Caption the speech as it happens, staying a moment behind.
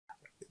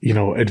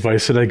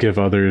advice that I give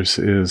others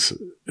is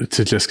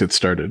to just get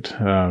started.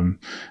 A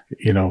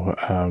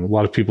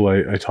lot of people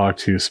I talk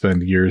to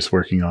spend years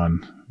working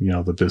on,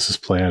 the business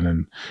plan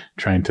and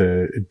trying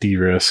to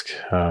de-risk.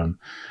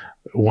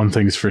 One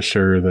thing's for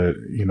sure that,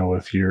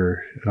 if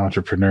you're an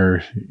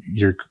entrepreneur,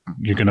 you're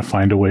going to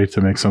find a way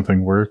to make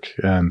something work.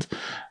 And,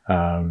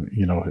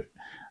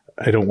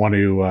 I don't want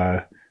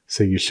to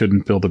say you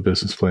shouldn't build a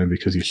business plan,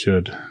 because you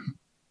should.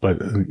 But,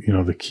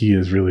 the key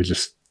is really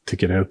just to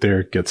get out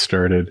there, get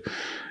started,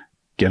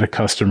 get a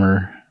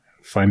customer,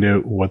 find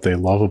out what they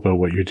love about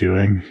what you're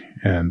doing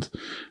and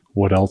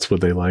what else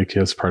would they like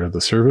as part of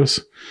the service,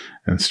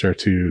 and start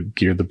to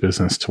gear the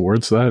business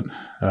towards that,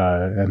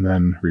 and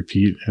then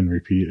repeat and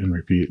repeat and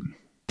repeat.